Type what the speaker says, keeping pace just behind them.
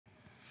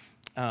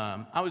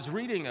I was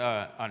reading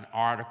an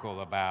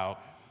article about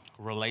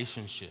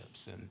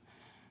relationships and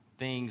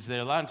things that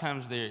a lot of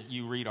times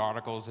you read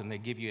articles and they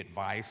give you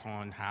advice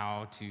on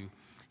how to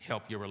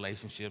help your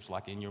relationships,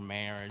 like in your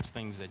marriage,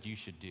 things that you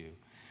should do.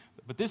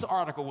 But this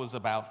article was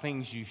about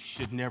things you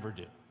should never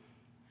do.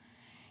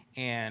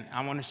 And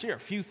I want to share a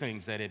few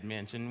things that it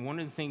mentioned. One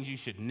of the things you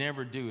should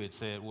never do, it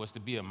said, was to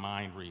be a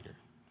mind reader.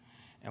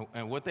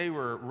 And what they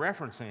were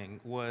referencing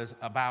was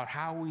about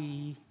how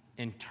we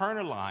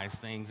internalize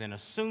things and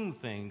assume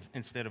things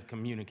instead of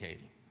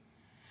communicating.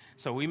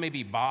 So we may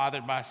be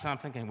bothered by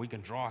something and we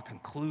can draw a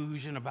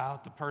conclusion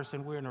about the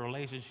person we're in a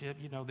relationship.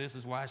 You know, this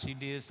is why she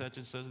did such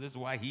and such, this is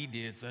why he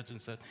did such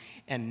and such,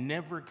 and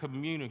never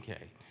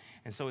communicate.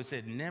 And so it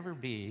said, never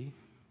be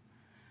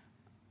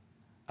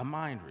a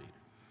mind reader.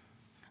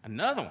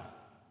 Another one,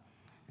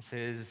 it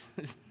says,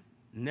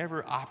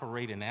 never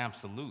operate in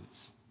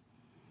absolutes.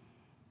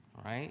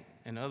 All right?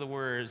 In other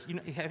words, you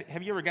know,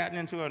 have you ever gotten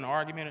into an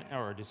argument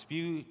or a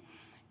dispute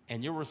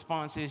and your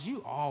response is,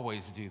 you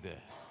always do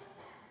that?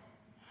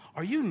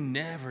 Or you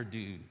never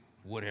do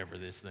whatever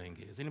this thing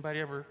is. Anybody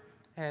ever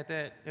had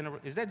that?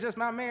 Is that just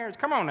my marriage?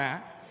 Come on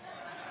now.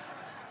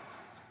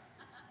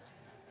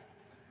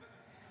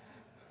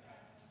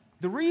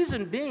 The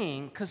reason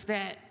being, because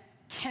that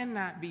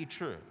cannot be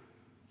true.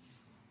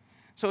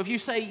 So if you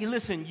say,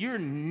 listen, you're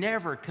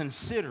never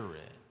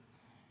considerate,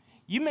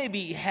 you may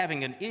be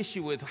having an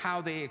issue with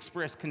how they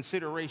express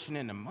consideration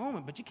in the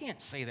moment, but you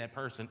can't say that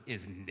person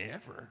is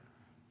never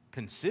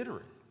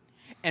considerate.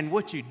 And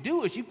what you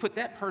do is you put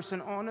that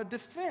person on a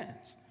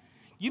defense.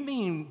 You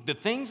mean the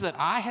things that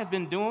I have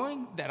been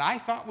doing that I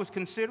thought was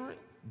considerate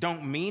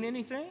don't mean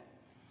anything?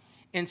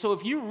 And so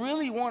if you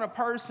really want a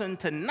person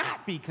to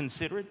not be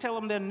considerate, tell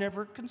them they're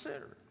never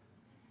considerate.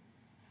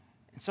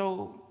 And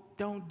so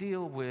don't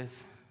deal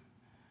with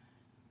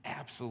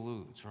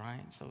absolutes,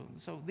 right?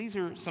 So these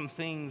are some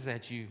things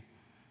that you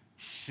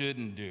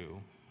shouldn't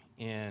do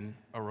in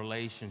a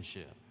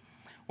relationship.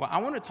 Well, I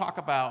want to talk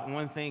about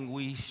one thing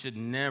we should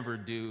never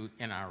do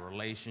in our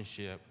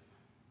relationship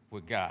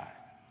with God,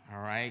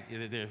 all right?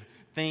 There are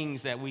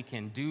things that we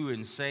can do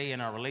and say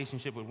in our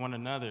relationship with one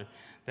another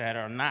that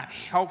are not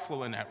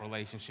helpful in that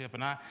relationship.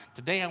 And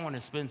today I want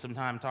to spend some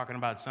time talking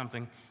about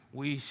something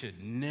we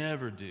should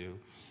never do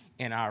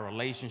in our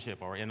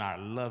relationship or in our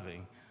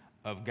loving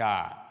of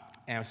God.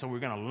 And so we're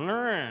going to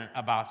learn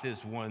about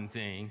this one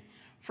thing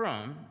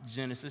from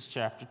Genesis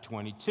chapter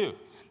 22.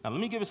 Now, let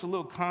me give us a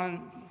little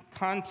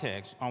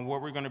context on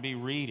what we're going to be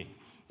reading.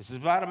 This is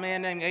about a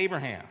man named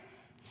Abraham.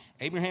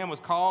 Abraham was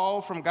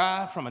called from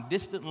God from a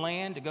distant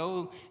land to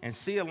go and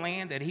see a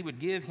land that he would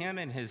give him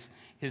and his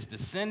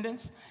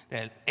descendants,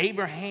 that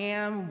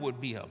Abraham would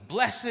be a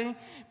blessing.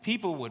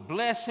 People would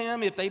bless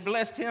him. If they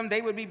blessed him,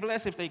 they would be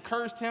blessed. If they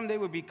cursed him, they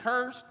would be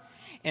cursed.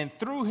 And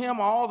through him,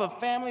 all the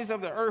families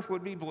of the earth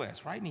would be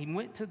blessed, right? And he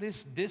went to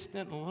this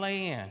distant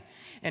land.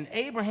 And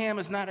Abraham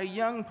is not a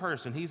young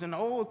person. He's an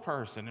old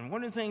person. And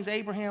one of the things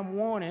Abraham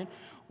wanted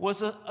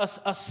was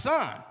a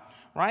son,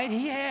 right?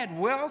 He had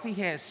wealth. He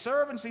had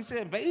servants. He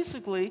said,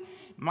 basically,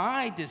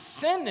 my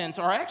descendants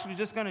are actually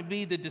just going to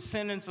be the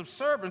descendants of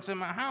servants in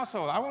my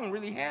household. I won't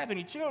really have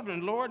any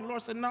children, Lord. And the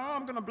Lord said, no,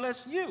 I'm going to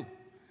bless you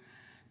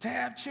to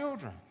have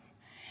children.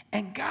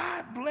 And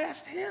God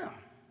blessed him.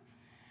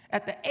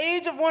 At the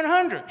age of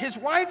 100, his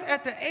wife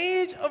at the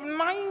age of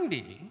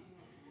 90.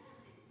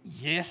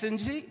 Yes,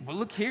 indeed. But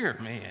look here,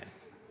 man.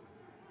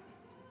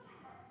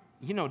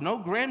 You know, no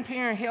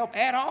grandparent help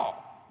at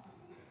all,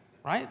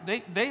 right?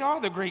 They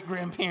are the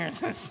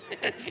great-grandparents,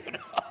 you know,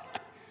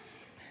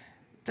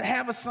 to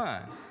have a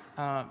son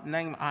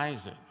named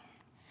Isaac.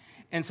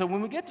 And so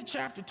when we get to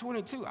chapter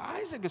 22,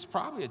 Isaac is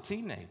probably a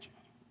teenager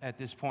at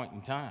this point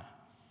in time.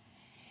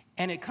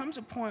 And it comes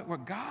a point where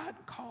God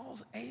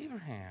calls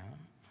Abraham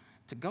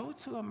to go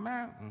to a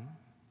mountain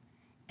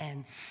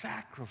and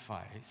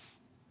sacrifice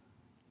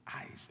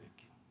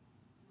Isaac.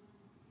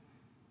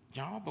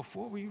 Y'all,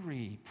 before we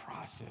read,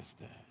 process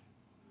that.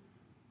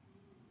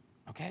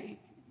 Okay?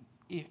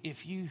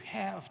 If you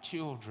have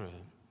children,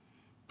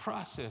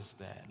 process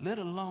that, let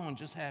alone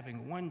just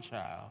having one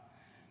child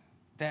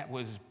that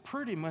was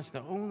pretty much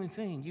the only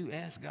thing you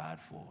asked God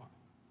for.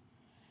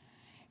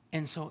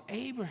 And so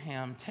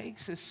Abraham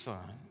takes his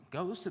son,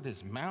 goes to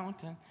this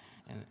mountain,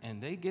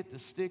 and they get the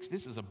sticks.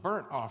 This is a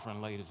burnt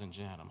offering, ladies and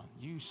gentlemen.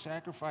 You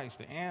sacrifice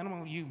the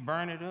animal, you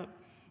burn it up,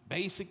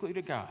 basically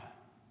to God.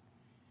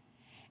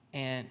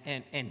 And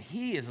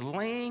he is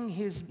laying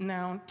his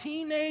now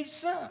teenage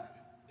son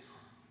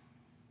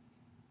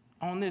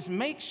on this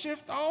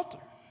makeshift altar.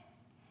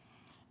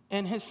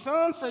 And his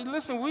son say,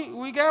 listen,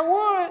 we got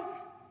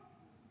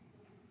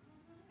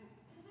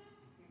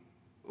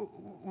wood.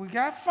 We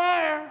got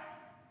fire.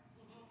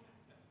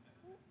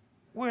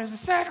 Where's the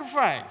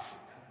sacrifice?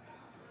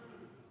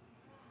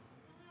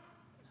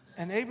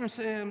 And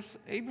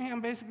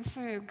Abraham basically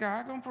said,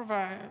 God gonna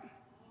provide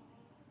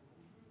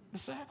the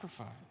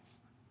sacrifice.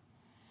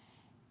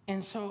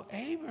 And so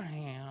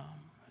Abraham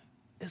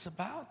is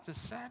about to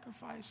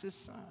sacrifice his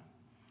son.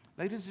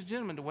 Ladies and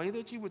gentlemen, the way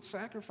that you would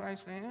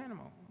sacrifice the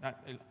animal,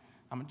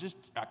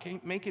 I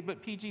can't make it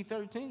but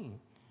PG-13,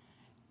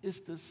 is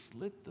to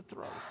slit the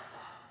throat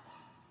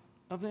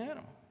of the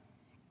animal.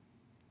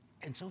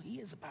 And so he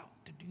is about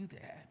to do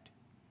that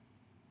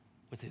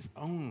with his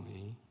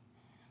only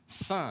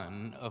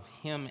son of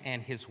him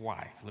and his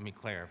wife. Let me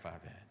clarify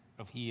that,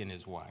 of he and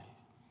his wife.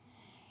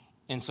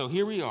 And so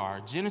here we are,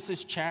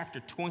 Genesis chapter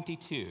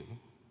 22,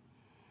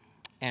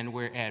 and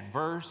we're at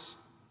verse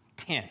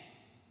 10.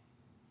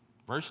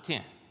 Verse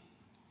 10.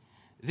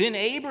 Then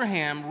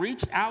Abraham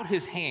reached out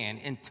his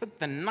hand and took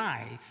the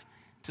knife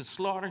to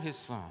slaughter his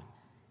son.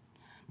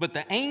 But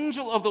the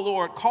angel of the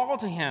Lord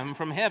called to him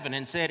from heaven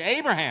and said,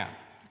 Abraham,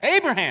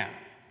 Abraham.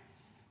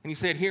 And he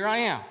said, here I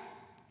am.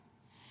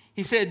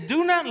 He said,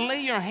 do not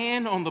lay your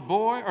hand on the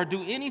boy or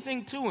do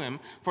anything to him,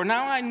 for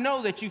now I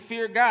know that you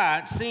fear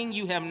God, seeing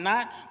you have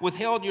not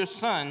withheld your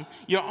son,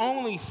 your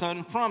only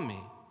son, from me.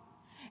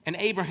 And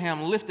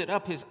Abraham lifted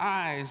up his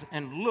eyes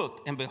and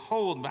looked, and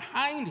behold,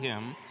 behind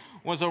him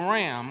was a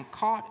ram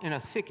caught in a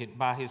thicket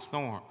by his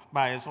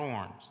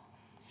horns.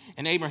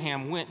 And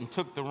Abraham went and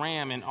took the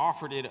ram and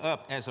offered it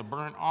up as a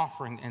burnt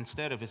offering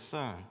instead of his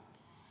son.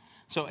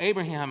 So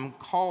Abraham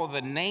called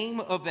the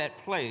name of that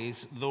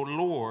place, the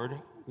Lord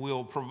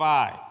will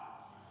provide.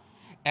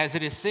 As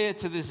it is said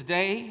to this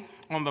day,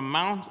 on the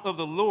mount of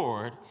the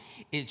Lord,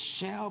 it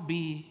shall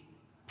be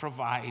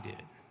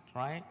provided,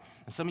 right?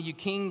 And some of you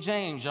King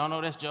James, y'all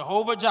know that's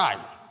Jehovah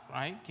Jireh,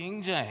 right?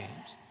 King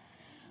James.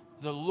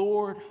 The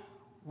Lord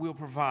will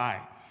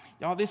provide.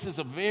 Y'all, this is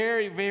a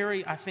very,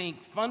 very, I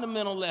think,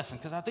 fundamental lesson,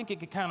 because I think it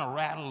could kind of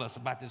rattle us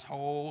about this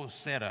whole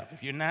setup.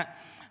 If you're not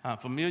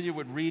familiar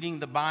with reading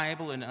the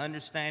Bible and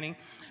understanding,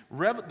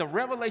 the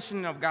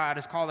revelation of God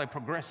is called a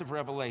progressive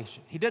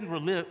revelation. He doesn't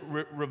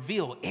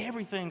reveal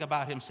everything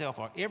about himself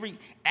or every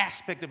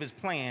aspect of his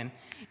plan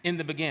in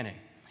the beginning,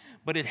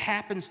 but it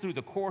happens through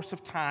the course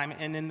of time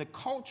and in the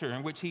culture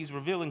in which he's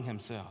revealing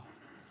himself.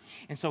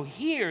 And so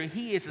here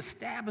he is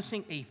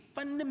establishing a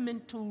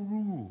fundamental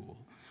rule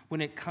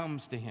when it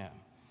comes to him,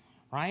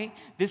 right?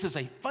 This is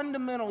a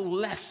fundamental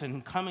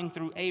lesson coming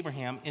through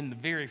Abraham in the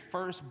very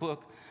first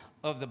book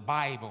of the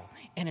Bible,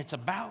 and it's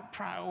about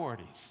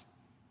priorities,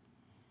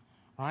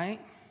 right?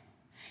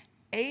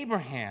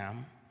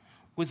 Abraham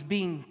was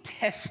being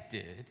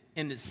tested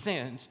in the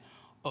sense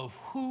of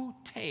who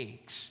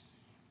takes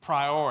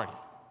priority.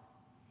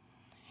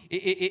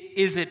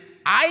 Is it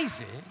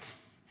Isaac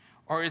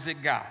or is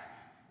it God,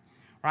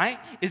 right?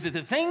 Is it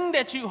the thing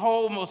that you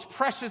hold most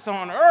precious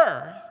on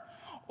earth,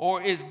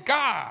 or is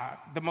God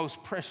the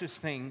most precious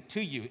thing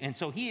to you? And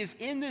so he is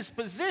in this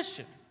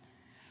position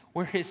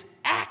where his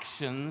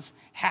actions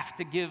have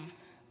to give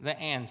the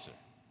answer.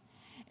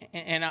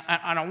 And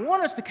I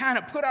want us to kind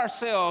of put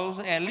ourselves,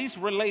 at least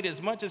relate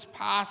as much as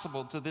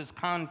possible to this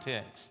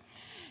context.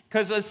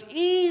 Because it's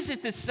easy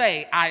to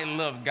say, I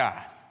love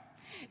God.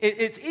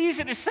 It's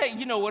easy to say,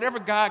 you know, whatever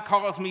God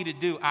calls me to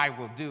do, I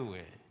will do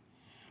it.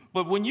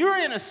 But when you're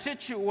in a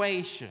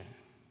situation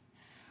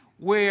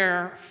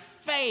where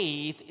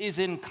faith is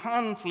in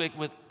conflict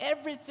with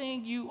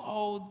everything you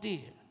hold dear,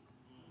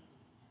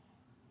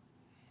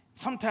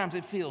 sometimes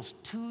it feels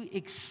too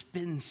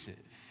expensive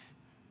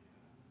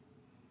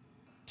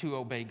to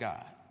obey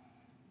God,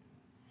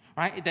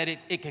 right? That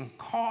it can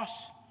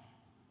cost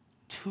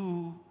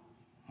too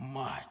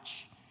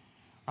much.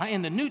 Right?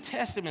 In the New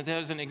Testament,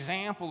 there's an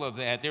example of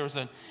that. There was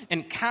an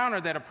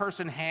encounter that a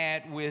person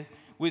had with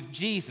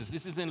Jesus.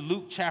 This is in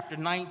Luke chapter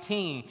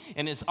 19,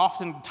 and it's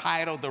often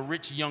titled The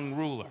Rich Young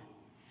Ruler.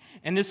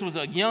 And this was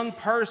a young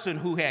person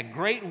who had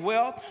great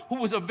wealth, who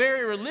was a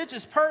very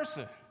religious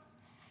person.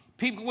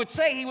 People would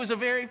say he was a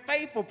very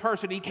faithful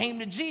person. He came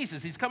to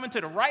Jesus. He's coming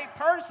to the right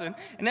person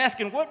and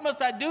asking, what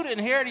must I do to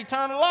inherit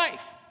eternal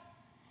life?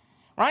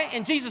 Right?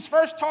 And Jesus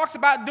first talks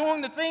about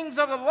doing the things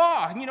of the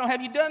law. You know,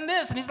 have you done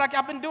this? And he's like,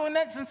 I've been doing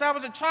that since I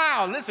was a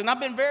child. Listen, I've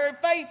been very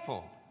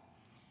faithful.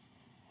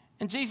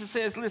 And Jesus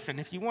says, listen,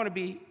 if you want to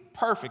be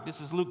perfect, this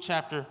is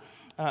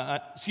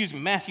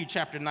Matthew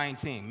chapter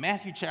 19.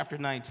 Matthew chapter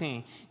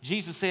 19,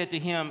 Jesus said to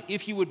him,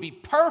 if you would be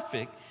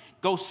perfect,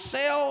 go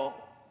sell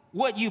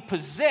what you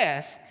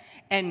possess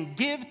and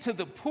give to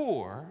the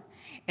poor,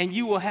 and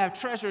you will have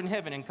treasure in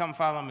heaven, and come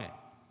follow me.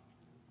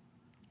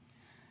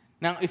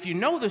 Now, if you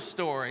know the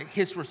story,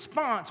 his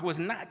response was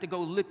not to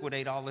go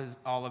liquidate all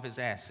of his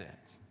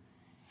assets.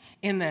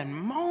 In that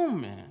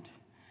moment,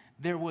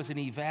 there was an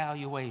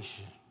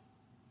evaluation.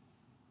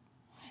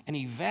 An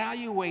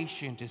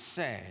evaluation to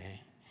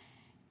say,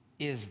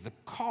 is the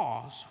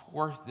cost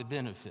worth the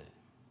benefit?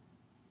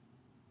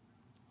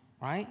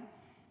 Right?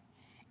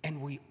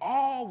 And we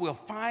all will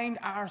find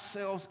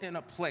ourselves in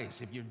a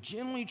place, if you're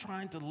genuinely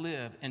trying to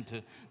live and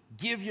to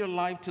give your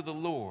life to the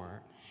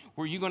Lord,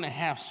 where you're going to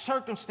have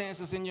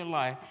circumstances in your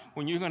life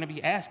when you're going to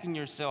be asking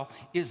yourself,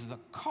 is the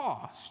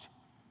cost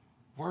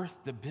worth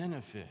the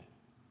benefit?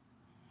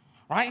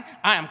 Right?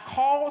 I am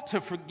called to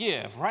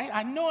forgive, right?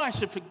 I know I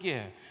should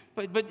forgive.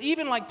 But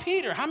even like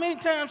Peter, how many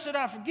times should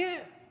I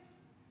forgive?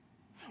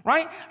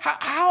 Right?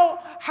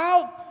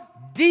 How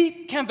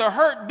deep can the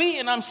hurt be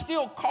and I'm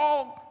still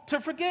called to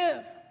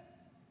forgive?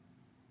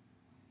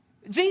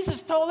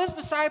 Jesus told his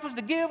disciples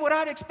to give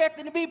without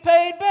expecting to be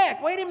paid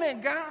back. Wait a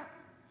minute, God.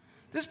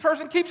 This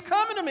person keeps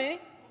coming to me,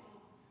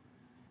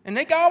 and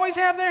they always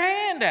have their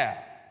hand out.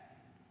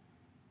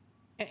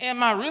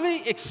 Am I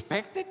really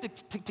expected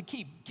to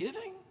keep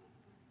giving?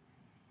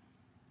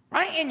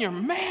 Right? In your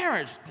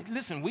marriage,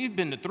 listen, we've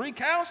been to 3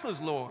 counselors,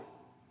 Lord.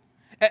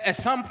 At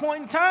some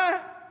point in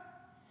time,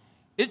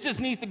 it just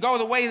needs to go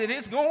the way that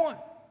it's going.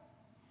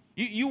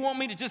 You want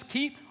me to just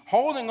keep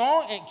holding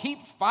on and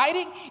keep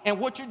fighting? And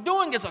what you're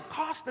doing is a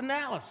cost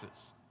analysis.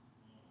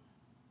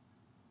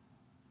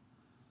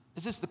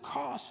 Is this the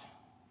cost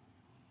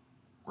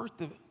worth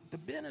the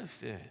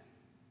benefit?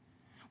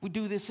 We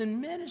do this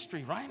in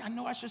ministry, right? I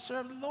know I should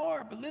serve the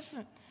Lord, but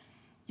listen,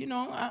 you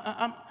know,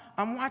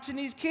 I'm watching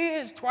these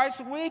kids twice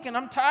a week, and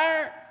I'm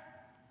tired.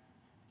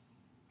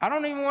 I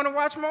don't even want to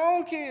watch my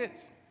own kids,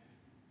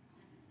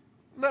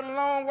 let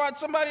alone watch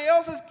somebody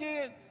else's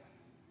kids.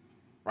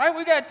 Right?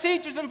 We got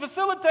teachers and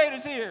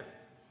facilitators here.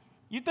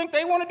 You think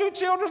they want to do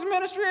children's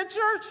ministry at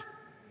church?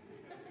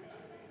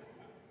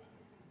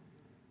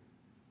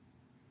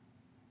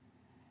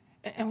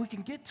 And we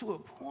can get to a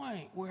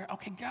point where,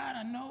 okay, God,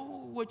 I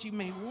know what you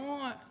may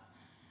want,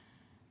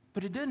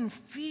 but it doesn't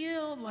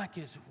feel like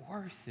it's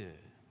worth it,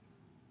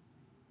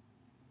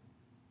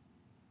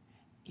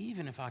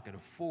 even if I could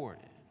afford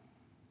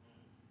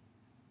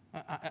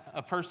it.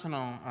 A person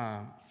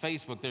on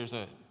Facebook, there's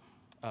a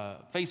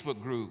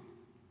Facebook group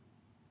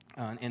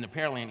in the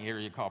Pearland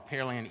area called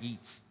Pearland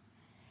Eats.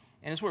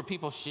 And it's where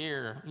people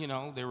share, you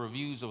know, their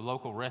reviews of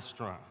local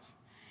restaurants.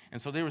 And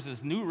so there was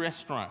this new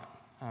restaurant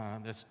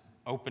that's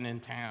open in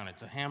town.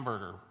 It's a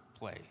hamburger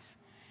place.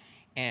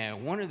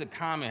 And one of the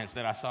comments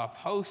that I saw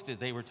posted,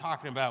 they were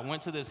talking about,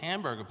 went to this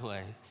hamburger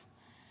place,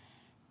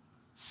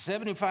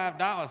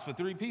 $75 for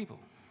 3 people.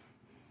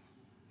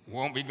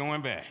 Won't be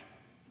going back.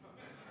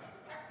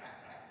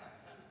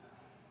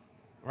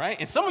 Right?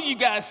 And some of you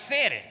guys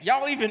said it.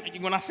 Y'all even,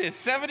 when I said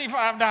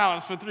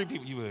 $75 for 3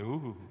 people, you were like,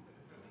 ooh.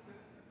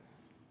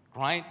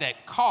 Right?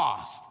 That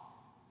cost.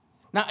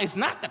 Now, it's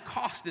not the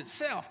cost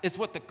itself, it's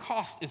what the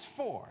cost is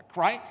for,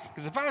 right?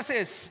 Because if I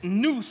say a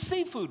new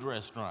seafood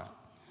restaurant,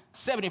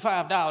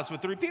 $75 for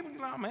 3 people,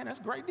 you're like, oh, man, that's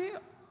a great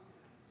deal.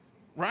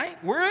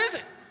 Right? Where is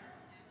it?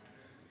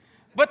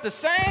 But the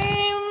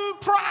same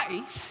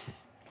price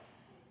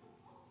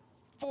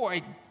for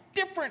a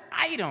different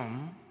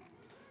item,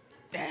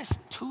 that's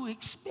too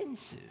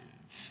expensive.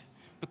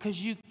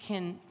 Because you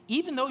can,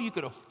 even though you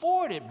could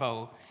afford it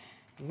both,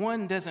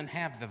 one doesn't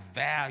have the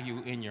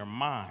value in your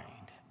mind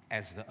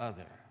as the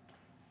other.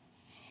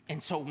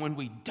 And so when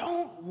we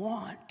don't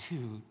want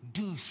to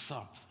do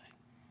something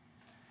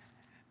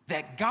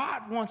that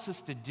God wants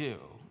us to do,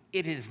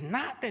 it is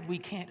not that we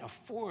can't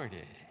afford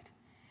it.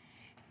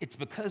 It's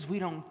because we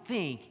don't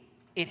think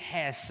it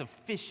has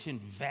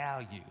sufficient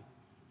value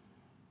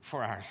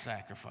for our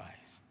sacrifice.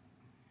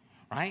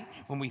 Right?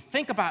 When we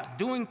think about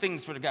doing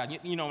things for the God,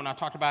 you know, when I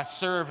talked about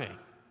serving,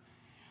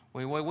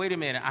 wait a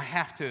minute, I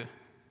have to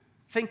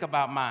think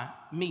about my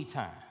me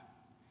time.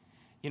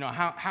 You know,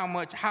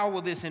 how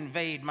will this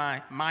invade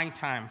my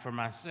time for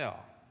myself?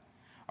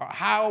 Or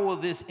how will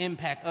this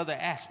impact other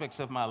aspects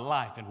of my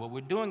life? And what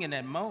we're doing in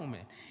that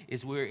moment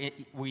is we're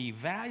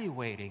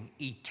evaluating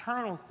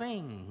eternal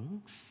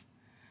things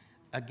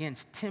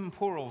against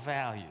temporal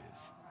values.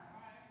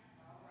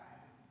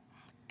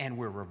 And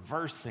we're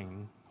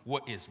reversing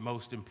what is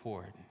most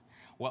important.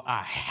 Well,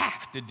 I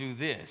have to do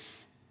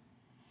this,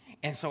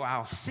 and so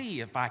I'll see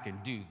if I can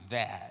do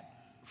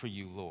that for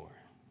you, Lord.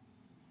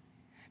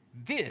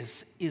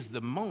 This is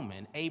the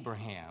moment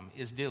Abraham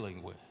is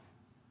dealing with.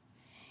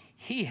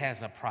 He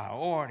has a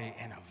priority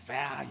and a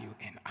value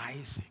in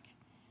Isaac.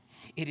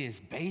 It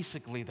is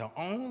basically the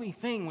only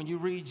thing when you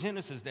read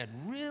Genesis that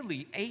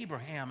really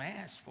Abraham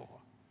asked for.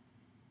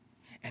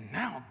 And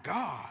now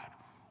God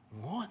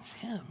wants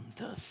him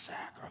to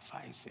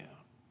sacrifice him.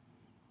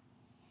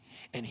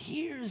 And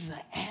here's the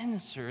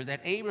answer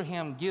that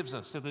Abraham gives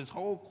us to this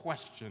whole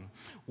question.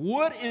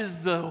 What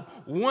is the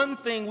one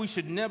thing we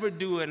should never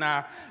do in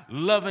our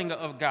loving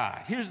of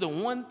God? Here's the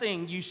one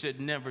thing you should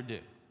never do.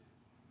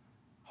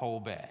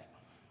 Hold back.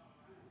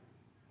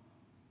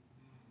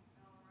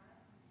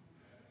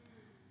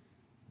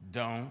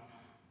 Don't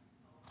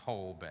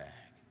hold back.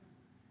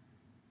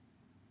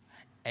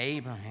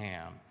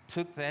 Abraham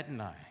took that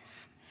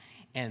knife,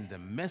 and the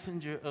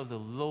messenger of the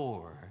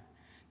Lord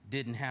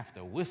didn't have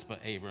to whisper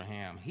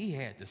Abraham. He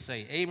had to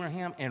say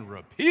Abraham and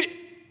repeat it.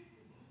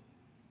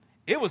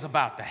 It was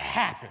about to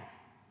happen.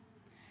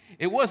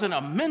 It wasn't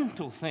a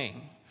mental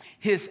thing.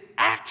 His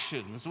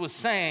actions were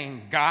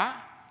saying, God,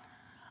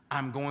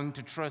 I'm going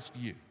to trust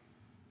you.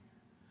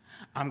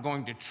 I'm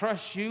going to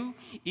trust you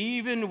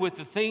even with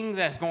the thing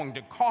that's going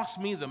to cost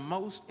me the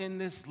most in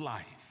this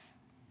life.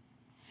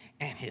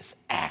 And his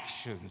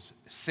actions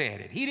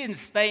said it. He didn't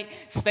stay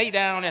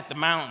down at the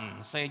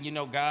mountain saying, you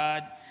know,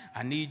 God,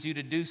 I need you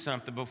to do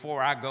something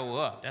before I go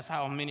up. That's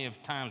how many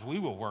of times we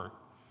will work.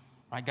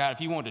 Right, God,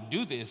 if you want to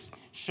do this,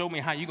 show me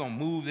how you're going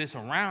to move this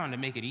around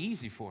and make it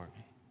easy for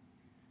me.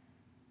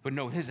 But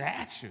no, his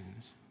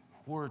actions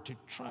word to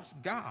trust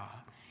God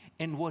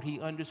and what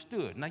he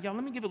understood. Now, y'all,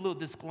 let me give a little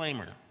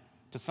disclaimer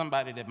to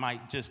somebody that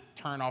might just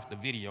turn off the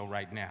video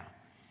right now.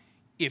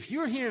 If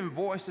you're hearing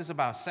voices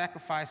about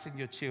sacrificing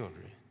your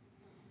children,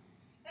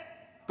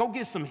 go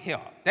get some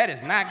help. That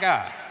is not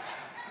God.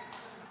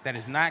 That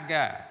is not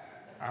God,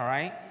 all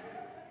right?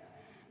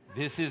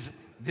 This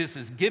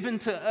is given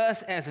to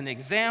us as an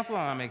example.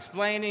 I'm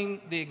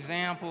explaining the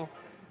example.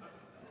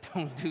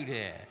 Don't do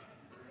that.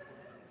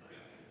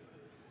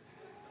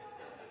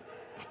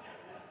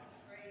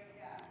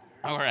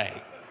 All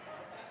right.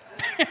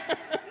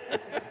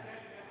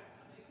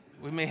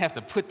 We may have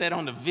to put that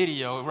on the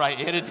video, right?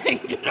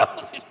 Editing, you know.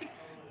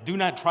 Do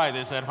not try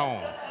this at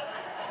home.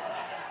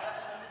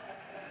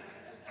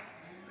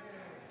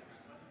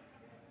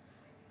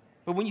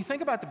 But when you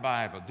think about the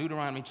Bible,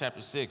 Deuteronomy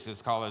chapter 6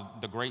 is called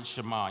the Great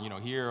Shema. You know,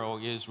 hear, O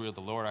Israel,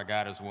 the Lord our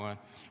God is one,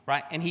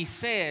 right? And he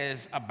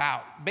says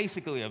about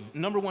basically a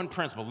number one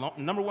principle,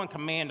 number one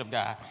command of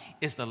God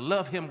is to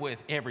love him with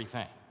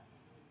everything,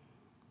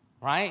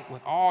 right?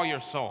 With all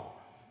your soul,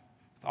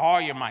 with all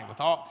your might,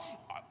 with all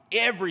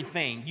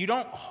everything. You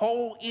don't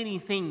hold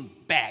anything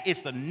back.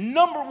 It's the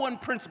number one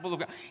principle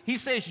of God. He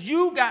says,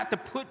 you got to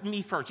put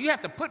me first. You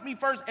have to put me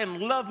first and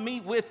love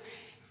me with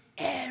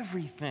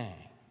everything.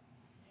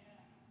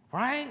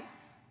 Right?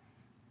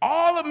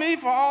 All of me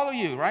for all of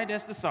you, right?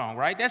 That's the song,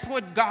 right? That's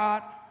what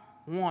God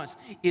wants,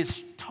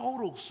 is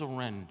total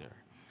surrender.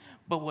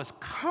 But what's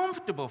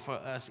comfortable for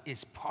us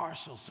is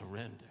partial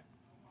surrender,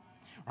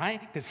 right?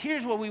 Because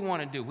here's what we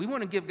want to do. We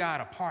want to give God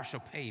a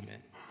partial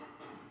payment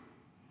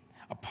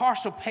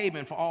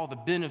for all the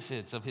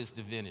benefits of his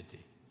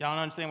divinity. Y'all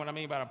understand what I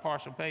mean by a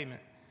partial payment?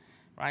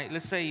 Right?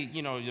 Let's say,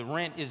 you know, the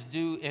rent is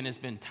due and it's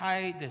been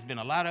tight. There's been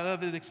a lot of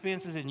other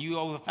expenses and you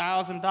owe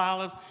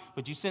 $1,000,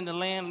 but you send the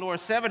landlord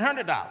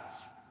 $700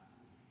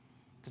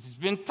 because it's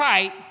been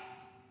tight.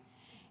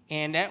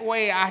 And that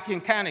way I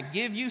can kind of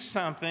give you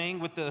something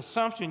with the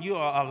assumption you'll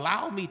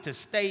allow me to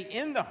stay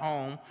in the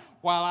home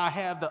while I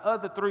have the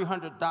other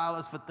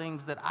 $300 for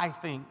things that I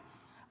think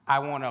I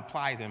want to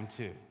apply them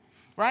to.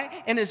 Right?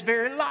 And it's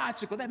very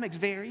logical. That makes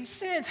very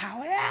sense.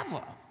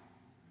 However,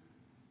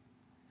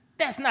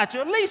 that's not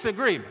your lease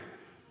agreement.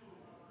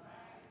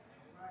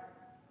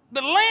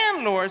 The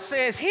landlord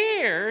says,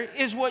 here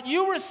is what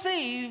you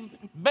received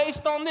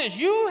based on this.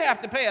 You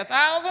have to pay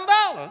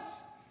 $1,000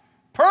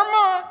 per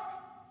month.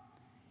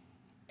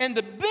 And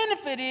the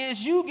benefit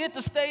is you get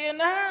to stay in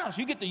the house.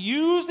 You get to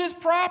use this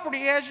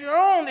property as your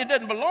own. It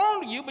doesn't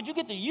belong to you, but you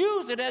get to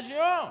use it as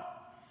your own.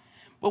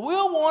 But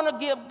we'll want to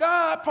give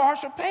God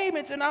partial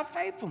payments in our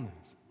faithfulness.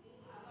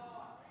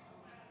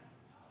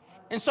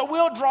 And so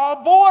we'll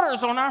draw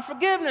borders on our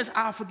forgiveness.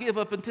 I'll forgive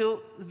up until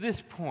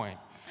this point.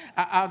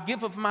 I'll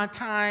give of my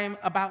time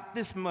about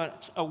this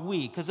much a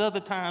week, because other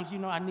times, you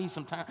know, I need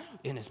some time,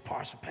 and it's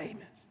partial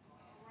payments.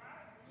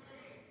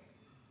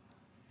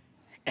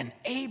 And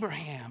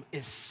Abraham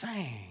is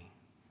saying,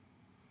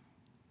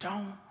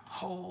 don't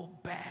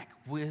hold back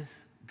with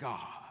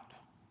God.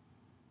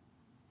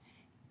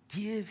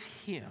 Give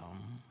him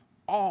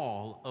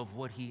all of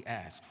what he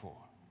asked for.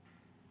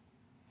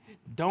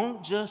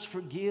 Don't just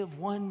forgive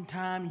one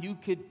time. You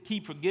could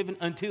keep forgiving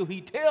until he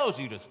tells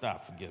you to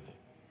stop forgiving.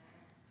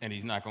 And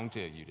he's not going to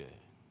tell you that,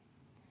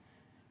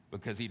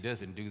 because he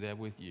doesn't do that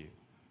with you.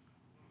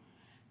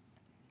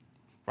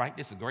 Right?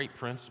 This is a great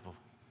principle,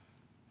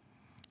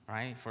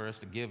 right, for us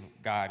to give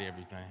God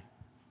everything.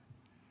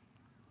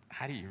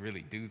 How do you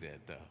really do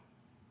that, though?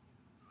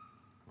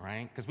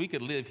 Right? Because we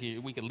could live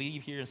here, we could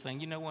leave here and say,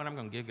 you know what, I'm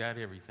going to give God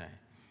everything.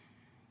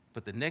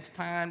 But the next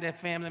time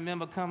that family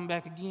member come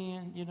back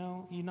again, you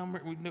know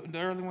the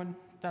early one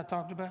that I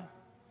talked about?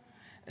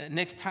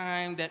 Next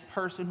time that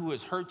person who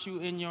has hurt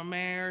you in your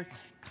marriage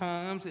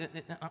comes,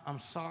 I'm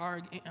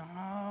sorry.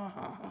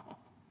 Oh.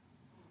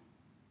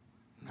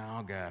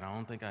 No, God, I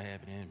don't think I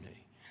have it in me.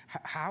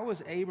 How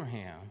was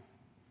Abraham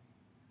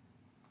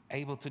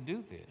able to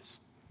do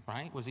this,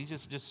 right? Was he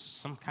just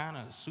some kind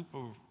of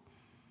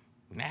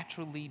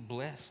supernaturally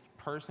blessed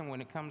person when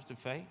it comes to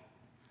faith?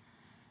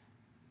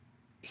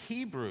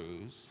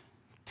 Hebrews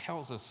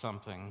tells us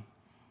something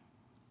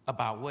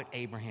about what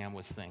Abraham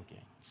was thinking.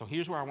 So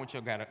here's where I want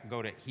you to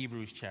go to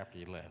Hebrews chapter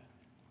 11,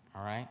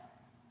 all right?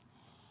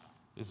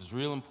 This is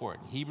real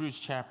important. Hebrews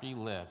chapter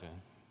 11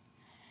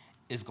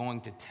 is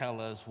going to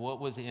tell us what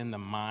was in the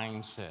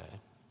mindset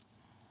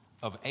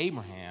of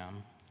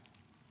Abraham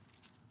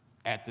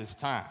at this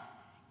time.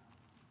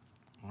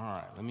 All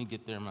right, let me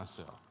get there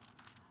myself.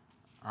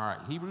 All right,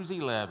 Hebrews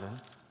 11,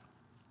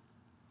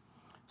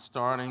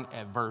 starting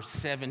at verse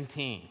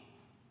 17.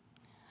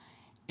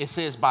 It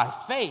says, by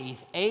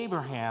faith,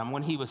 Abraham,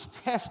 when he was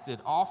tested,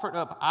 offered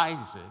up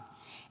Isaac,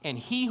 and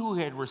he who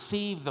had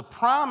received the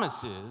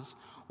promises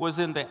was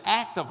in the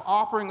act of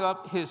offering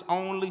up his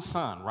only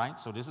son,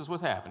 right? So this is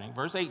what's happening.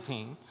 Verse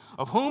 18,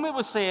 of whom it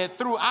was said,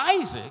 through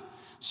Isaac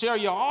shall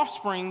your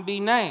offspring be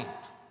named.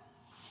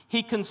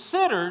 He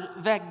considered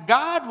that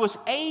God was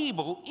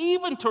able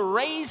even to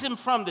raise him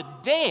from the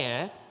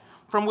dead,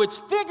 from which,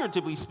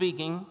 figuratively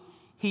speaking,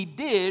 he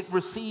did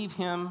receive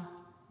him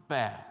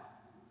back.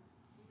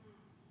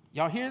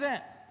 Y'all hear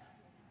that?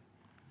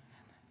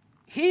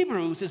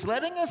 Hebrews is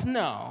letting us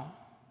know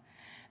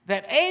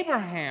that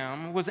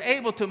Abraham was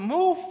able to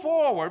move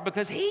forward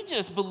because he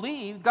just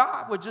believed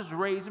God would just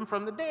raise him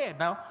from the dead.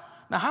 Now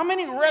how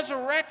many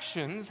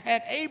resurrections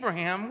had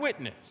Abraham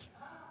witnessed?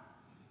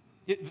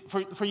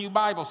 For you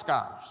Bible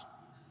scholars.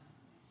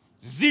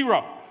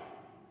 0.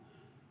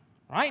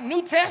 Right?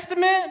 New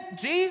Testament,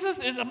 Jesus,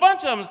 there's a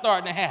bunch of them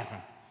starting to happen.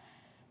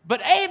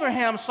 But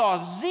Abraham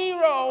saw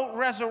 0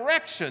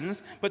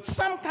 resurrections, but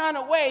some kind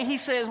of way he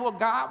says, well,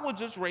 God will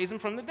just raise him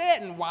from the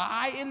dead. And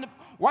why in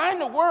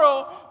the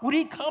world would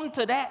he come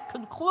to that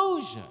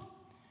conclusion?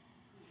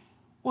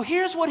 Well,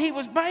 here's what he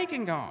was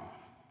banking on.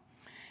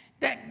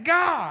 That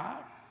God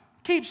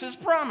keeps his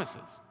promises.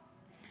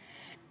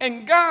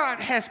 And God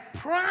has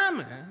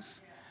promised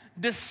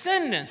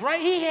descendants,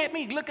 right? He had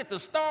me look at the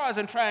stars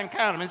and try and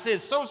count them and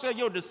says, so shall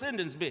your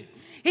descendants be.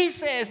 He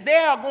says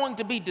there are going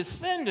to be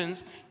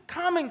descendants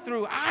coming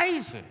through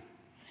Isaac,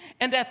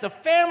 and that the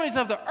families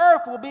of the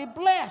earth will be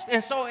blessed.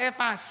 And so if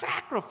I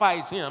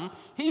sacrifice him,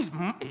 he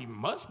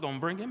must gonna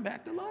bring him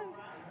back to life.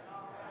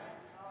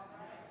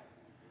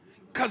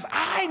 Because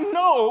I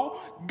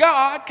know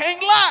God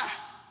can't lie.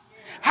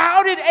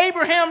 How did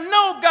Abraham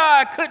know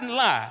God couldn't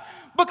lie?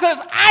 Because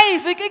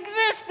Isaac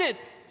existed.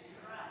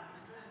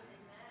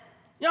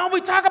 Y'all,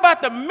 we talk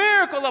about the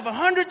miracle of a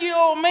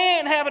 100-year-old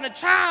man having a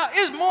child.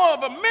 It's more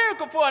of a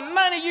miracle for a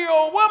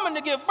 90-year-old woman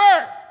to give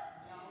birth.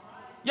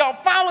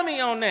 Y'all follow me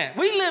on that.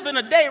 We live in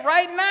a day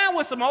right now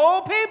with some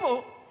old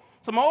people,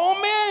 some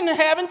old men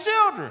having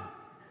children.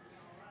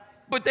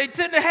 But they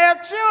tend to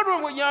have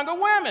children with younger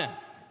women.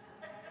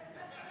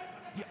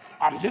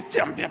 I'm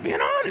being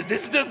honest.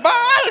 This is just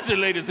biology,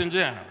 ladies and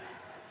gentlemen.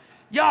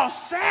 Y'all,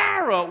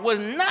 Sarah was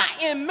not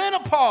in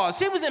menopause.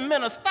 She was in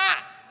menostop.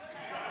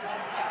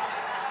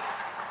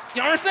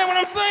 You understand what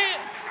I'm saying?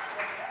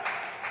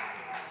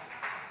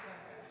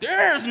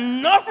 There's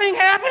nothing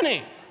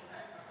happening.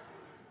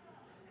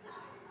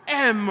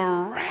 And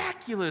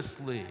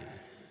miraculously,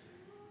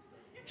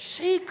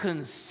 she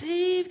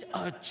conceived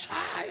a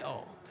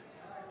child,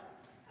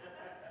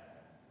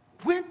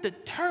 went to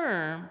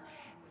term,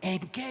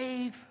 and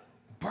gave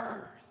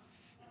birth.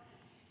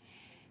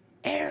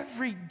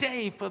 Every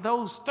day for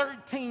those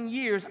 13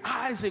 years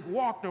Isaac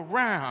walked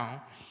around,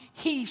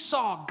 he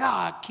saw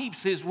God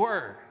keeps his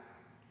word.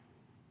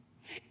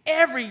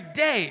 Every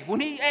day when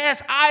he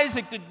asked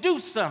Isaac to do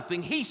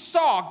something, he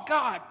saw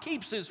God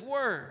keeps his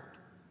word.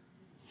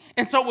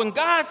 And so when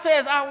God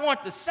says, I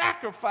want to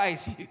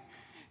sacrifice you,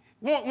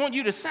 want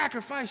you to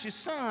sacrifice your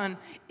son,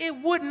 it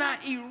would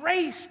not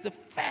erase the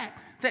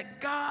fact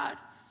that God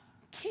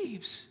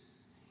keeps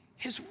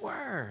his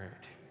word.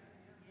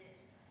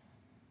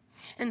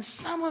 And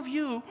some of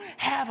you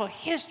have a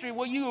history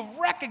where you have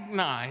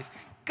recognized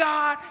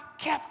God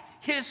kept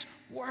his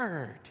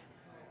word.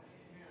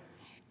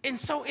 And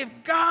so if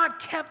God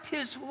kept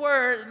his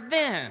word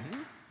then,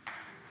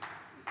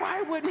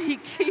 why wouldn't he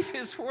keep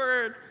his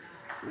word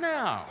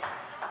now?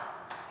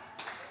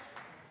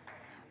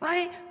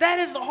 Right? That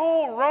is the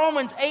whole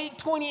Romans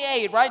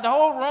 8:28, right? The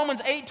whole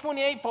Romans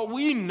 8:28, for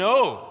we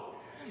know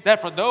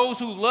that for those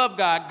who love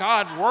God,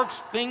 God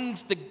works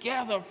things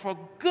together for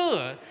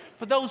good.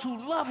 For those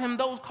who love him,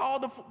 those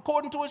called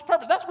according to his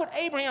purpose. That's what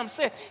Abraham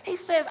said. He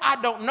says,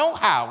 I don't know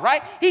how,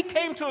 right? He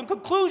came to a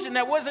conclusion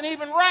that wasn't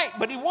even right,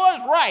 but he was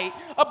right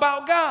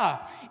about God.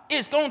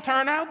 It's going to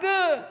turn out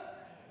good.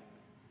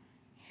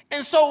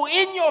 And so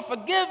in your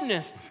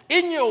forgiveness,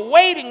 in your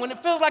waiting, when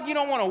it feels like you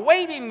don't want to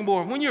wait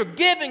anymore, when you're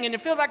giving and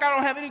it feels like I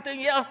don't have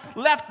anything else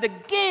left to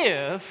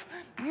give,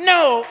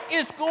 no,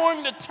 it's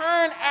going to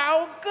turn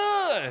out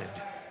good.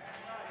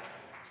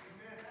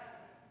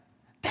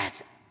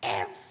 That's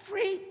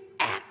every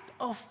act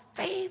of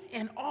faith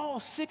in all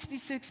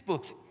 66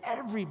 books.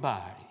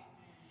 Everybody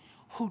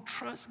who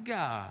trusts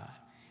God,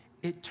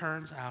 it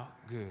turns out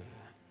good.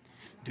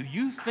 Do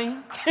you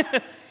think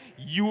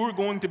you're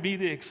going to be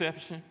the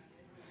exception?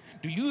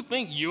 Do you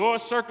think your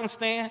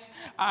circumstance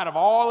out of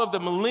all of the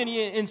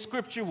millennia in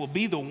Scripture will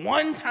be the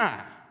one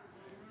time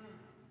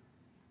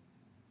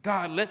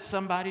God let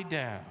somebody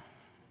down?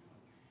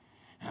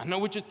 I know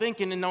what you're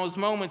thinking in those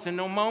moments. In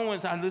those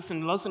moments,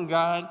 listen,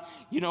 God,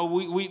 you know,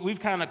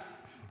 we've kind of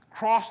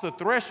crossed the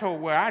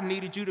threshold where I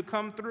needed you to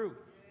come through.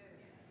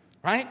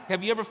 Right?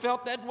 Have you ever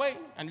felt that way?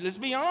 And let's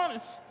be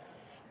honest.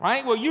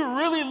 Right? Well, you're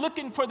really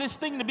looking for this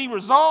thing to be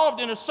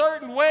resolved in a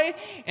certain way,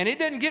 and it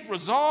didn't get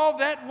resolved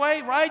that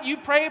way, right? You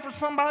prayed for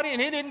somebody,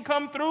 and it didn't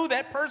come through.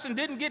 That person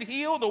didn't get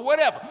healed or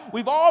whatever.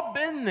 We've all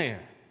been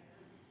there.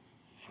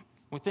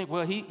 We think,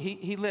 well,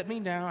 he let me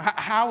down.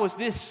 How is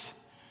this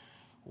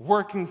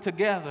working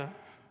together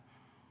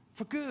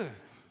for good?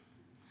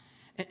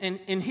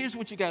 And here's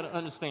what you got to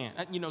understand.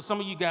 You know,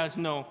 some of you guys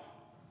know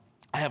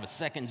I have a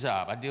second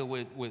job. I deal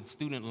with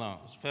student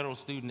loans, federal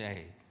student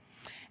aid.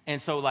 And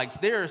so,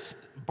 like, there's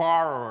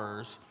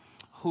borrowers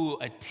who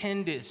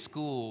attended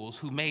schools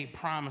who made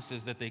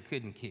promises that they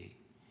couldn't keep.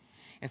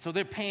 And so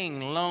they're paying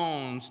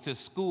loans to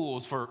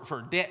schools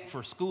for debt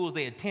for schools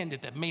they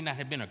attended that may not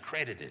have been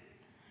accredited.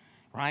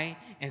 right?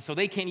 And so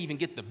they can't even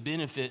get the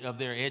benefit of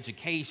their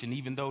education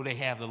even though they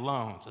have the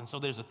loans. And so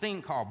there's a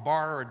thing called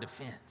borrower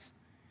defense.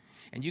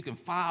 And you can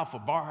file for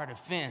borrower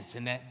defense,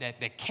 and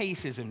that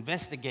case is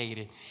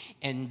investigated,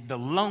 and the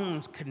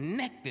loans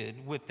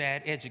connected with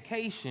that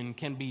education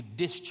can be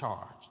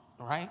discharged,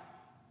 right?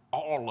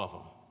 All of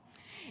them.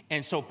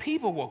 And so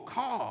people will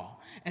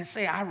call and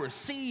say, I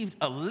received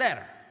a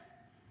letter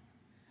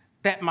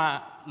that my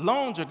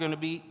loans are going to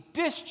be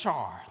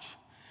discharged.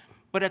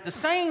 But at the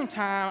same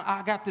time,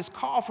 I got this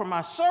call from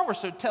my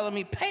servicer telling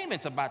me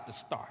payments about to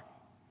start,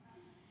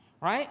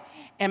 right?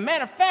 And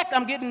matter of fact,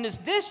 I'm getting this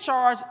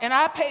discharge, and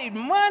I paid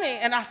money,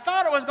 and I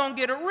thought I was going to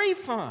get a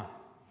refund.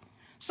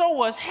 So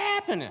what's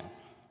happening?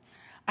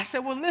 I said,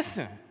 well,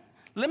 listen,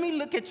 let me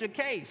look at your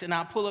case, and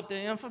I'll pull up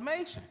the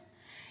information.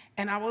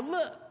 And I will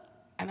look,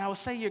 and I will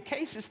say, your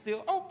case is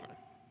still open.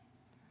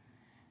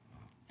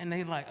 And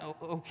they're like, oh,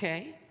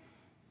 okay,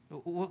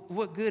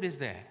 what good is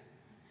that?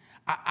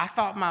 I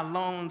thought my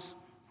loans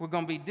were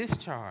going to be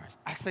discharged.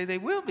 I say they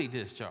will be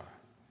discharged.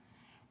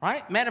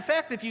 Right? Matter of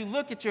fact, if you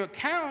look at your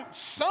account,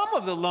 some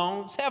of the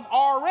loans have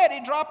already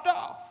dropped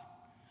off.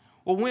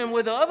 Well, when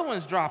will the other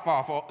ones drop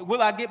off? Or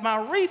will I get my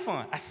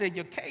refund? I said,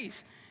 your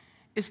case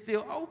is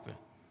still open.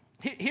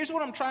 Here's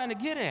what I'm trying to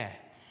get at.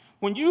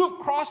 When you've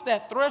crossed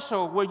that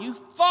threshold where you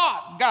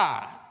thought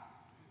God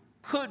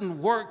couldn't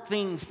work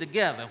things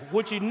together,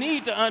 what you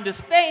need to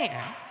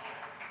understand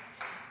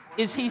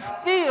is he's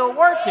still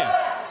working.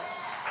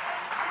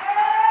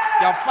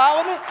 Y'all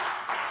follow me?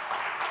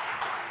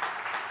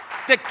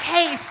 The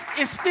case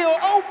is still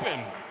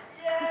open.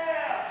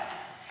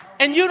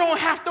 And you don't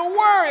have to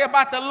worry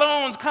about the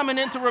loans coming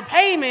into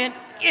repayment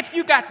if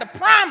you got the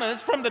promise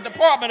from the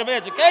Department of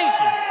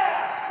Education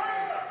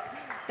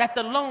that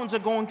the loans are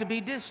going to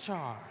be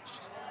discharged.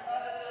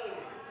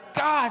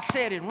 God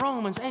said in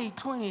Romans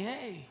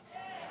 8:28,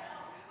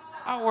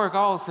 I work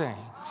all things.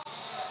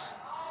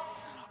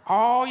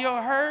 All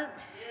your hurt,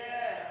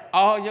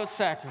 all your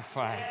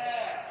sacrifice,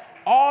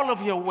 all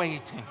of your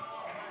waiting,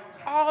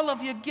 all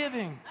of your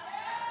giving,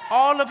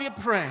 all of your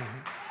praying,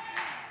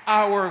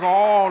 I work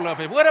all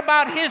of it. What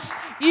about his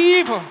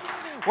evil?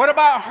 What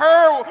about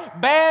her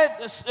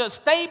bad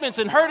statements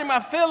and hurting my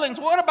feelings?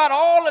 What about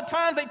all the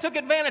times they took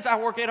advantage? I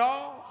work it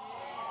all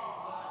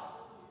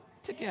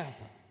together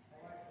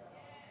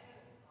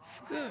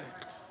for good.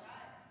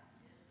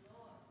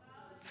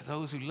 For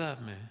those who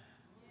love me,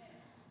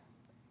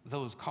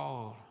 those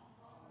called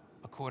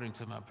according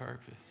to my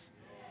purpose.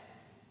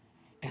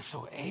 And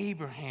so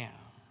Abraham,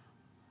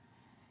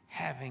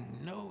 having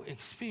no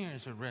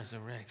experience of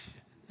resurrection,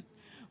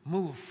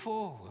 moved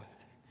forward,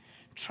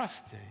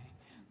 trusting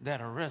that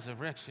a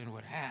resurrection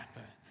would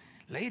happen.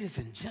 Ladies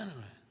and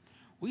gentlemen,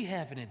 we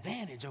have an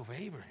advantage over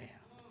Abraham.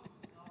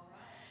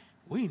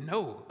 We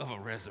know of a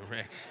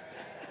resurrection.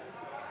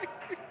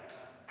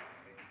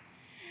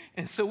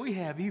 And so we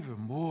have even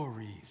more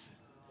reason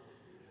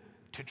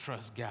to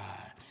trust God.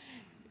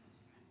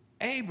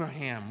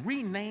 Abraham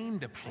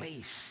renamed a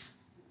place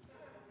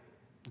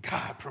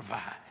God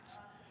provides.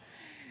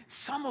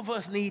 Some of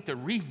us need to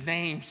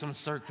rename some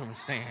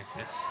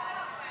circumstances.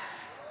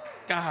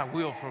 God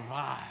will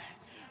provide,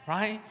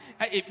 right?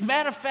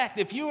 Matter of fact,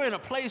 if you're in a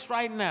place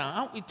right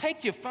now,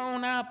 take your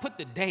phone out, put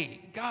the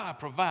date. God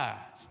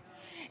provides.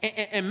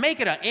 And make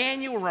it an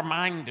annual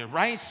reminder,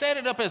 right? Set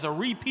it up as a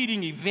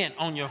repeating event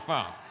on your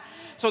phone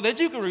so that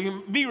you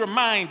can be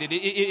reminded.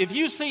 If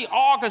you see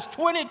August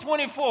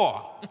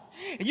 2024,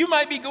 you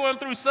might be going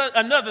through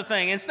another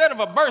thing. Instead of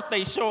a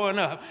birthday showing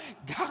up,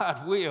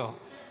 God will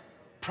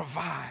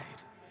provide.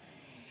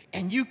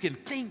 And you can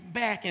think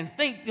back and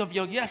think of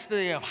your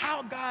yesterday of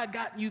how God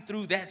got you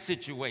through that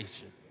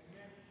situation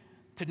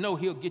to know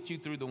he'll get you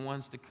through the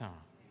ones to come.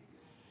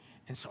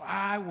 And so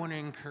I want to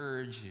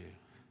encourage you,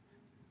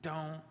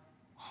 don't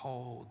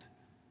hold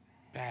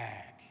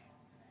back.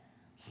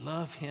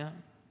 Love him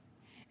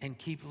and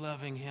keep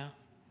loving him.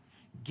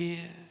 Give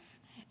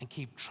and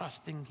keep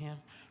trusting him.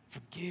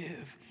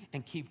 Forgive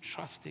and keep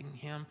trusting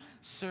him.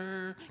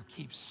 Serve,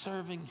 keep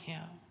serving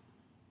him.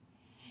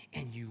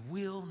 And you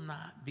will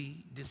not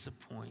be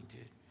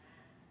disappointed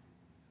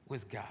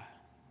with God.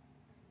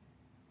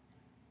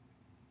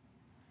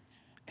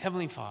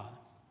 Heavenly Father,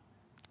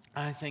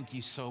 I thank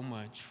you so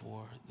much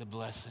for the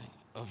blessing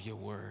of your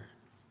word.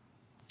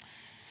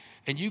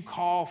 And you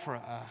call for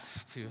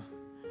us to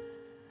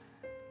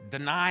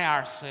deny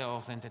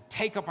ourselves and to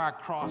take up our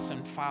cross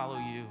and follow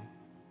you.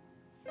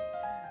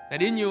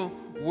 That in your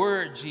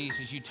word,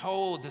 Jesus, you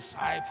told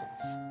disciples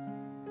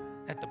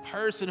that the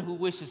person who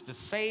wishes to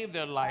save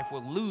their life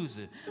will lose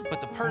it,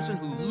 but the person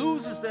who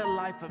loses their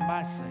life for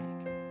my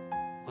sake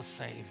will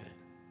save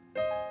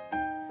it.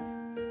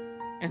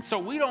 And so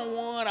we don't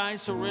want I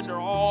Surrender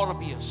All to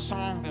be a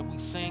song that we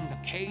sing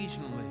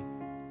occasionally,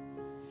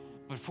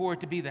 but for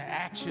it to be the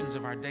actions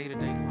of our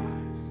day-to-day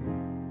lives.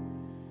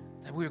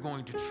 That we're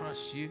going to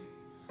trust you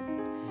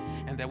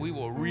and that we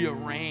will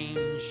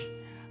rearrange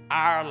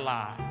our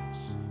lives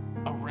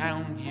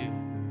around you,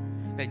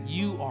 that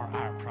you are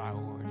our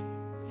priority.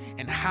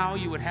 And how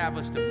you would have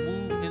us to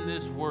move in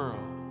this world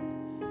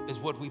is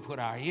what we put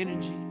our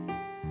energy,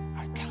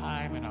 our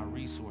time, and our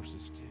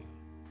resources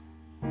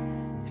to.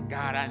 And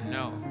God, I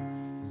know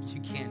you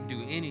can't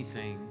do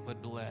anything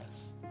but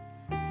bless.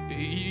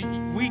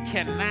 We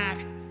cannot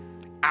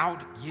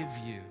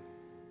outgive you.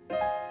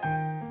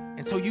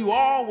 And so you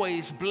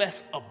always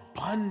bless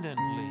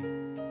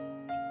abundantly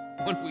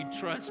when we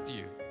trust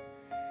you.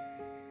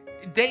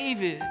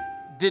 David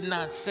did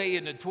not say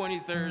in the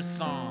 23rd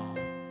Psalm,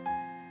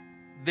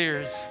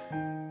 there's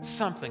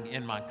something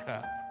in my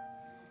cup.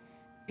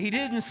 He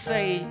didn't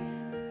say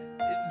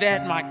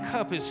that my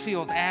cup is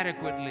filled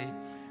adequately,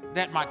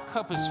 that my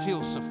cup is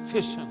filled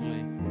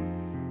sufficiently.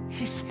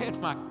 He said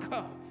my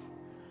cup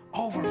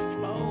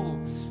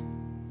overflows.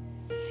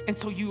 And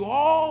so you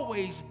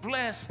always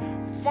bless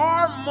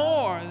far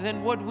more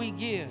than what we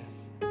give.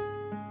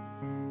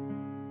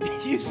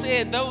 You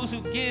said those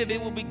who give, it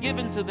will be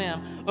given to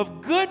them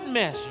of good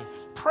measure,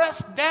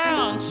 pressed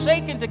down,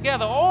 shaken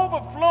together,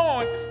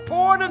 overflowing,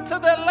 poured into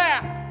their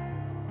lap.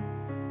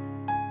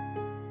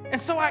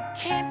 And so I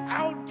can't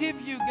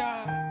outgive you,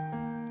 God.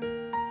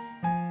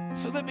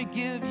 So let me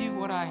give you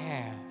what I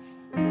have.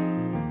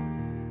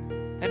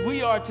 That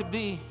we are to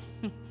be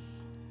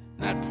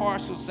not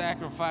partial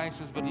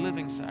sacrifices, but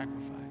living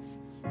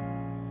sacrifices.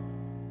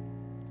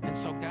 And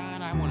so,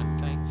 God, I want to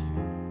thank you.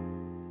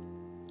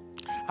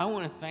 I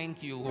want to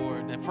thank you,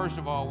 Lord, that first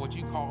of all, what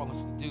you call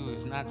us to do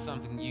is not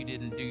something you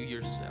didn't do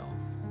yourself.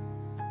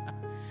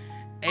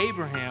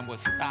 Abraham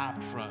was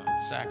stopped from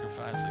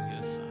sacrificing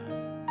his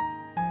son,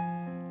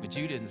 but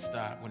you didn't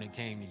stop when it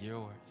came to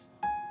yours.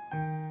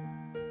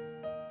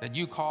 That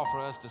you call for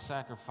us to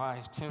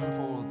sacrifice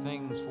tenfold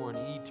things for an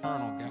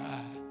eternal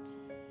God.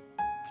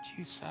 But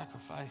you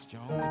sacrificed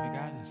your only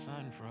begotten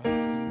Son for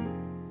us.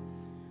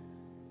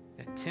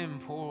 That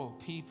tenfold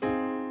people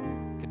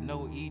could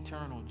know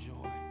eternal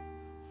joy.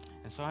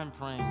 And so I'm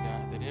praying,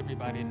 God, that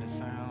everybody in the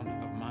sound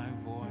of my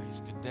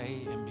voice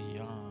today and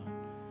beyond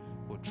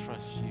will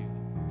trust you,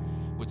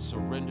 would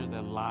surrender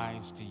their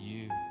lives to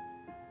you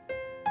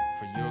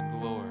for your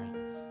glory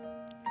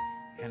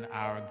and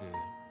our good.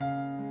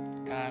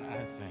 God,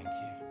 I thank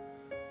you.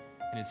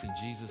 And it's in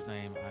Jesus'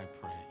 name I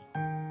pray.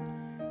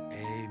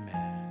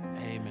 Amen.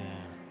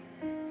 Amen.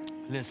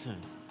 Listen,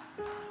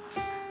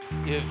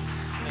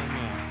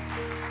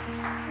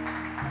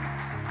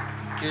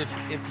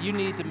 if you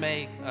need to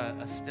make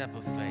a step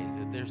of faith,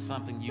 if there's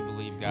something you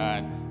believe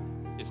God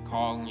is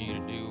calling you to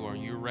do, or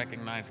you're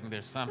recognizing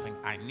there's something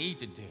I need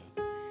to do,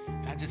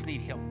 and I just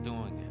need help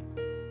doing it,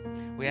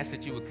 we ask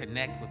that you would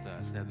connect with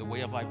us at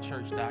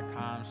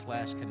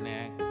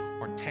thewayoflifechurch.com/connect,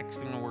 or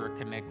texting the word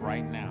connect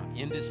right now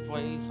in this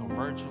place or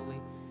virtually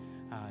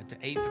to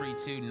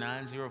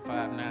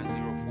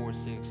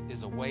 832-905-9046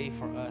 is a way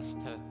for us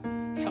to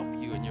help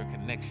you in your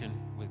connection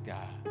with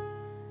God,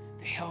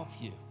 to help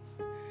you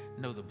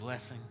know the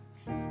blessing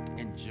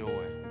and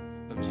joy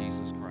of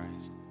Jesus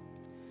Christ.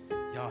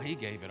 Y'all, he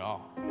gave it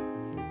all.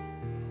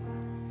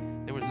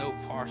 There was no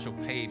partial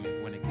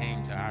payment when it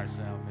came to our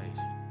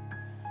salvation.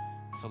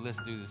 So let's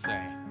do the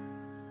same.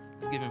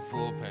 Let's give him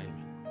full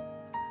payment.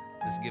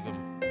 Let's give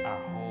him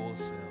our whole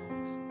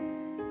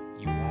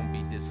selves. You won't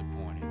be disappointed.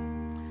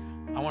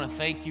 I want to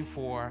thank you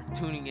for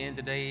tuning in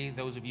today.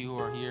 Those of you who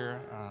are here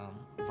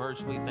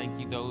virtually, thank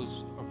you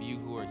those of you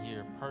who are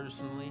here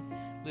personally.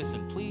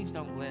 Listen, please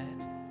don't let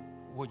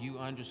what you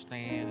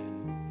understand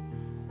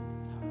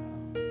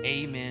and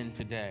amen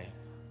today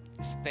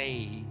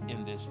stay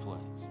in this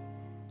place.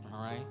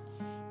 All right?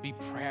 Be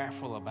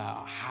prayerful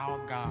about how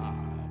God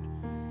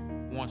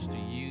wants to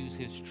use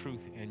his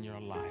truth in your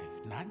life.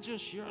 Not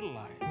just your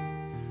life,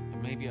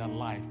 but maybe a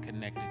life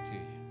connected to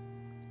you.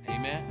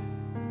 Amen?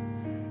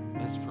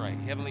 Let's pray.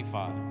 Heavenly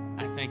Father,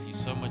 I thank you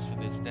so much for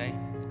this day.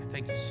 I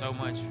thank you so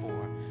much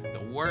for the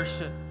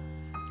worship.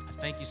 I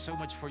thank you so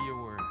much for your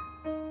word.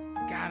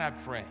 God, I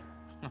pray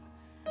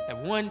that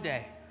one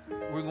day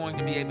we're going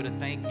to be able to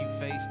thank you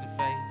face to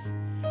face.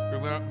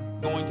 We're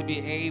going to be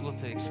able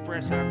to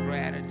express our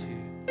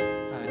gratitude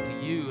to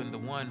you and the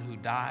one who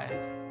died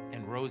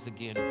and rose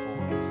again for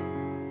us.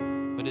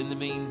 But in the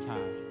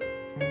meantime,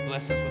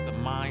 bless us with a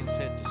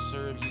mindset to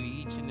serve you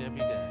each and every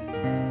day.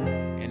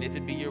 And if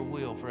it be your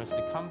will for us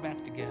to come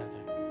back together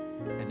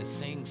and to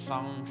sing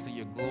songs to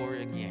your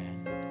glory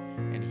again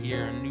and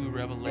hear a new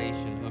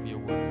revelation of your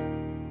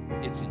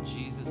word, it's in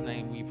Jesus'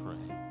 name we pray.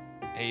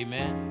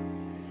 Amen.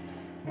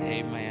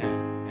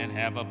 Amen. And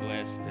have a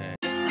blessed day.